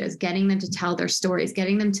stages, getting them to tell their stories,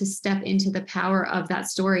 getting them to step into the power of that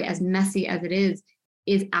story, as messy as it is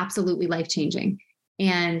absolutely life-changing.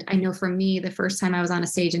 And I know for me, the first time I was on a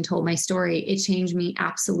stage and told my story, it changed me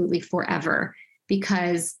absolutely forever,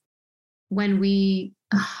 because when we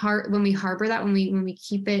harbor that, when we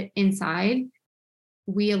keep it inside,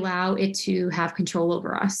 we allow it to have control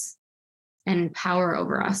over us and power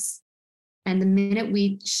over us. And the minute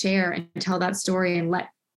we share and tell that story and let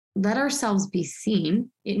ourselves be seen,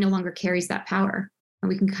 it no longer carries that power. And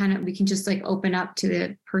we can just like open up to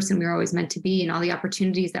the person we were always meant to be, and all the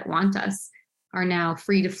opportunities that want us are now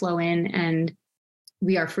free to flow in, and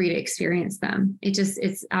we are free to experience them.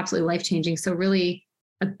 It's absolutely life-changing. So really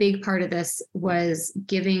a big part of this was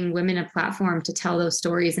giving women a platform to tell those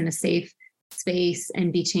stories in a safe space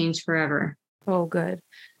and be changed forever. Oh, good.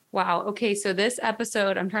 Wow. Okay. So this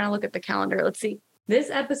episode, I'm trying to look at the calendar. Let's see. This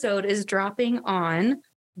episode is dropping on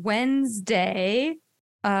Wednesday,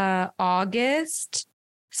 August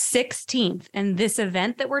 16th. And this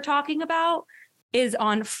event that we're talking about is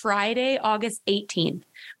on Friday, August 18th.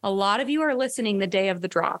 A lot of you are listening the day of the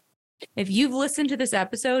drop. If you've listened to this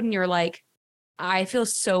episode and you're like, I feel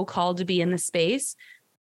so called to be in this space,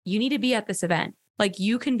 you need to be at this event. Like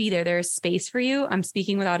you can be there. There is space for you. I'm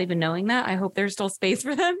speaking without even knowing that. I hope there's still space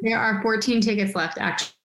for them. There are 14 tickets left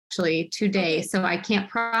actually today. Okay. So I can't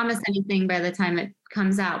promise anything by the time it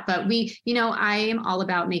comes out, but I am all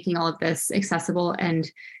about making all of this accessible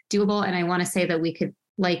and doable. And I want to say that we could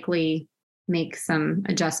likely make some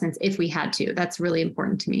adjustments if we had to. That's really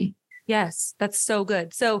important to me. Yes, that's so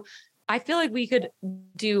good. So I feel like we could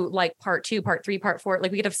do like part 2, part 3, part 4.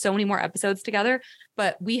 Like we could have so many more episodes together,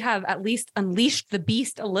 but we have at least unleashed the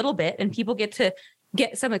beast a little bit, and people get to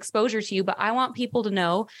get some exposure to you. But I want people to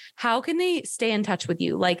know, how can they stay in touch with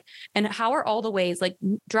you? Like, and how are all the ways, like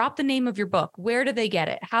drop the name of your book. Where do they get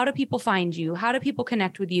it? How do people find you? How do people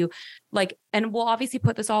connect with you? Like, and we'll obviously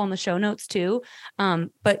put this all in the show notes too.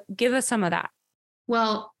 But give us some of that.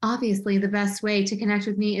 Well, obviously the best way to connect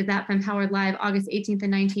with me is at Fempowered Live, August 18th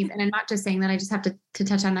and 19th. And I'm not just saying that, I just have to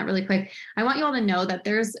touch on that really quick. I want you all to know that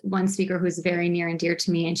there's one speaker who's very near and dear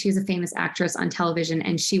to me, and she's a famous actress on television,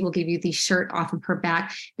 and she will give you the shirt off of her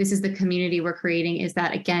back. This is the community we're creating, is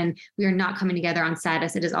that, again, we are not coming together on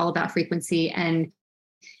status. It is all about frequency and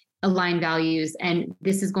aligned values. And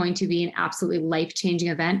this is going to be an absolutely life-changing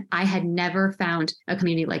event. I had never found a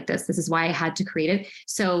community like this. This is why I had to create it.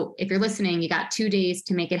 So if you're listening, you got 2 days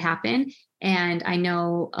to make it happen. And I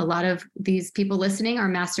know a lot of these people listening are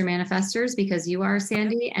master manifestors, because you are,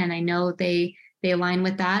 Sandy, and I know they align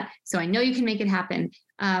with that. So I know you can make it happen.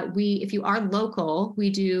 If you are local,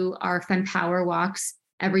 we do our Fempower walks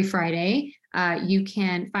every Friday. You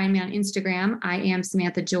can find me on Instagram. I am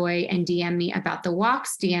Samantha Joy, and DM me about the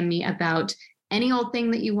walks, DM me about any old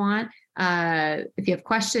thing that you want. If you have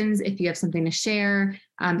questions, if you have something to share,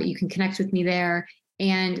 you can connect with me there.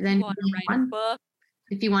 And then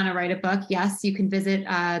if you want to write a book, yes, you can visit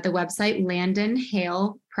the website, Landon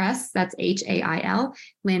Hale Press. That's HAIL,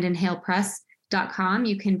 LandonHalePress.com.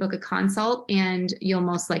 You can book a consult and you'll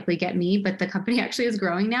most likely get me, but the company actually is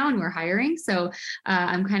growing now and we're hiring. So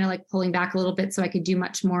I'm kind of like pulling back a little bit so I could do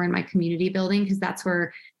much more in my community building, because that's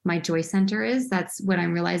where my joy center is. That's what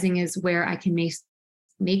I'm realizing is where I can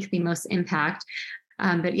make the most impact.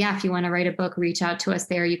 But yeah, if you want to write a book, reach out to us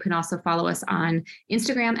there. You can also follow us on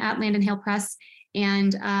Instagram at Landon Hale Press.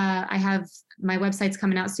 And I have my website's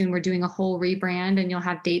coming out soon. We're doing a whole rebrand, and you'll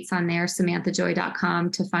have dates on there,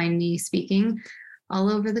 samanthajoy.com, to find me speaking all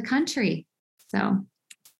over the country. So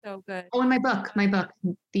good. Oh, and my book,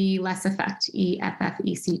 The Less Effect,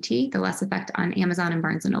 EFFECT, The Less Effect, on Amazon and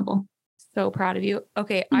Barnes & Noble. So proud of you.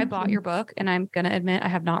 Okay. I bought your book, and I'm going to admit I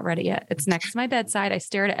have not read it yet. It's next to my bedside. I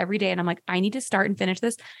stare at it every day, and I'm like, I need to start and finish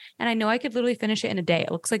this. And I know I could literally finish it in a day.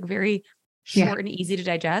 It looks like very short and easy to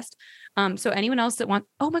digest. So anyone else that wants,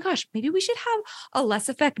 oh my gosh, maybe we should have a Less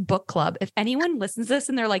Effect book club. If anyone listens to this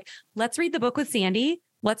and they're like, let's read the book with Sandy,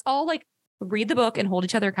 let's all like read the book and hold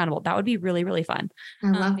each other accountable. That would be really, really fun.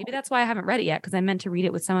 Maybe that's why I haven't read it yet, because I meant to read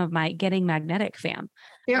it with some of my Getting Magnetic fam.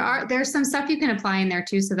 There's some stuff you can apply in there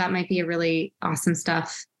too. So that might be a really awesome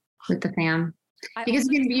stuff with the fam, because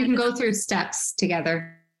you can go through steps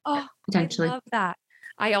together. Oh, potentially. I love that.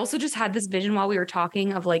 I also just had this vision while we were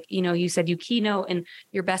talking of like, you know, you said you keynote and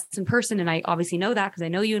you're best in person. And I obviously know that because I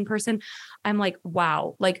know you in person. I'm like,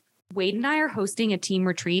 wow, like Wade and I are hosting a team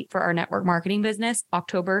retreat for our network marketing business,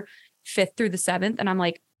 October 5th through the 7th. And I'm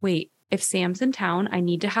like, wait, if Sam's in town, I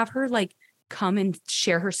need to have her like come and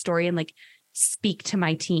share her story and like speak to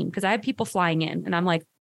my team. Because I have people flying in and I'm like,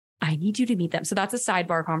 I need you to meet them. So that's a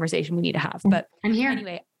sidebar conversation we need to have. But I'm here.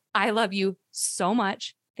 Anyway, I love you so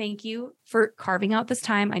much. Thank you for carving out this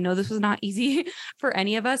time. I know this was not easy for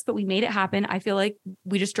any of us, but we made it happen. I feel like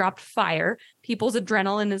we just dropped fire. People's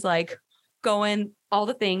adrenaline is like going, all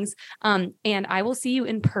the things. And I will see you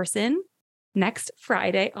in person next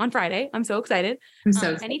Friday, on Friday. I'm so excited. I'm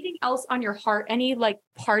so excited. Anything else on your heart? Any like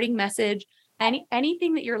parting message?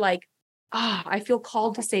 Anything that you're like, I feel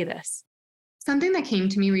called to say this? Something that came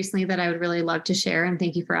to me recently that I would really love to share, and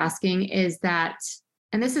thank you for asking, is that,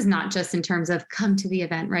 and this is not just in terms of come to the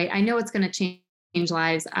event, right? I know it's going to change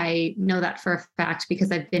lives. I know that for a fact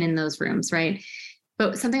because I've been in those rooms, right?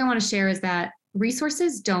 But something I want to share is that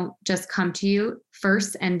resources don't just come to you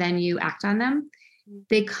first and then you act on them.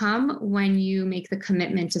 They come when you make the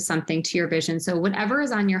commitment to something, to your vision. So whatever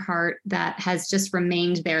is on your heart that has just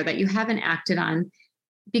remained there, that you haven't acted on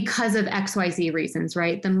because of XYZ reasons,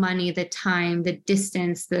 right? The money, the time, the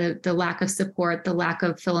distance, the lack of support, the lack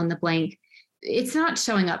of fill in the blank. It's not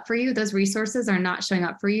showing up for you. Those resources are not showing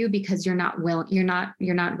up for you because you're not willing, you're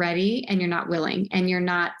not ready, and you're not willing, and you're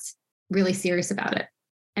not really serious about it.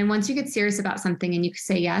 And once you get serious about something and you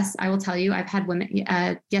say yes, I will tell you, I've had women,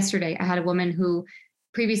 yesterday, I had a woman who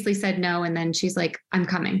previously said no. And then she's like, I'm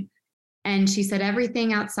coming. And she said,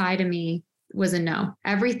 everything outside of me was a no.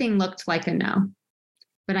 Everything looked like a no,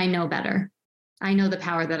 but I know better. I know the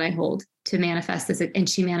power that I hold to manifest this. And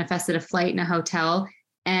she manifested a flight and a hotel,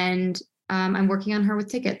 and I'm working on her with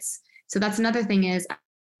tickets. So that's another thing is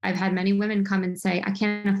I've had many women come and say, I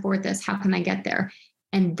can't afford this. How can I get there?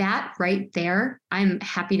 And that right there, I'm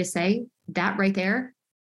happy to say that right there,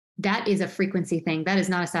 that is a frequency thing. That is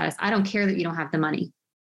not a status. I don't care that you don't have the money.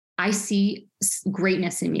 I see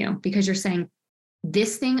greatness in you because you're saying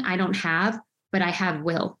this thing I don't have, but I have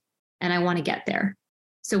will, and I want to get there.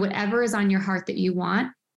 So whatever is on your heart that you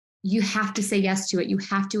want, you have to say yes to it. You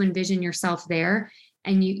have to envision yourself there,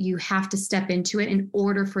 and you have to step into it in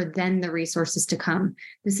order for then the resources to come.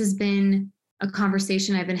 This has been a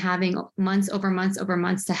conversation I've been having months over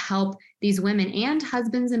months to help these women and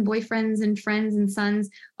husbands and boyfriends and friends and sons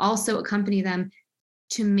also accompany them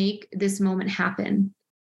to make this moment happen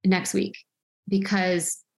next week.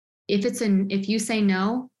 Because if you say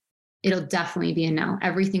no, it'll definitely be a no.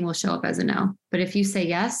 Everything will show up as a no. But if you say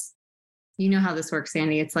yes, you know how this works,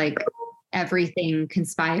 Sandy. It's like everything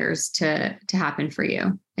conspires to happen for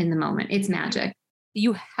you in the moment. It's magic.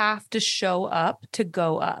 You have to show up to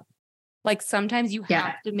go up. Like sometimes you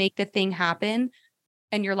have to make the thing happen,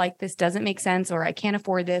 and you're like, this doesn't make sense, or I can't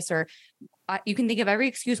afford this, or you can think of every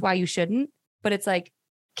excuse why you shouldn't, but it's like,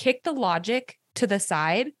 kick the logic to the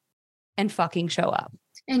side and fucking show up.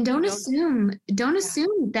 And don't assume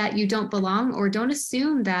that you don't belong, or don't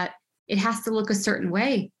assume that it has to look a certain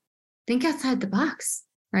way. Think outside the box,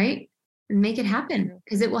 right? And make it happen,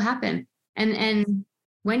 because it will happen. And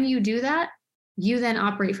when you do that, you then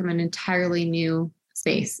operate from an entirely new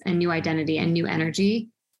space and new identity and new energy.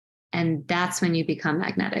 And that's when you become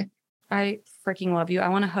magnetic. I freaking love you. I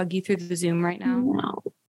want to hug you through the Zoom right now. Wow.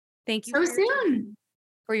 Thank you so soon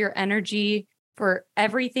for your energy, for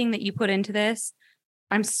everything that you put into this.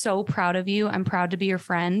 I'm so proud of you. I'm proud to be your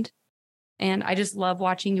friend. And I just love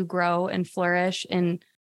watching you grow and flourish and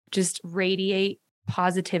just radiate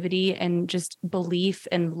positivity and just belief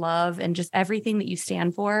and love, and just everything that you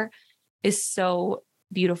stand for is so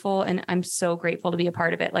beautiful. And I'm so grateful to be a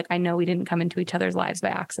part of it. Like, I know we didn't come into each other's lives by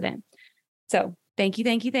accident. So thank you.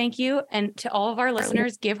 And to all of our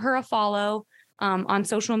listeners, give her a follow. on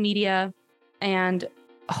social media. And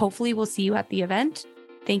hopefully we'll see you at the event.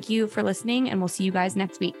 Thank you for listening, and we'll see you guys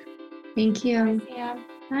next week. Thank you.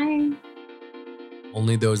 Bye.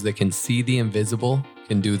 Only those that can see the invisible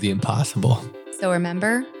can do the impossible. So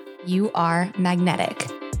remember, you are magnetic.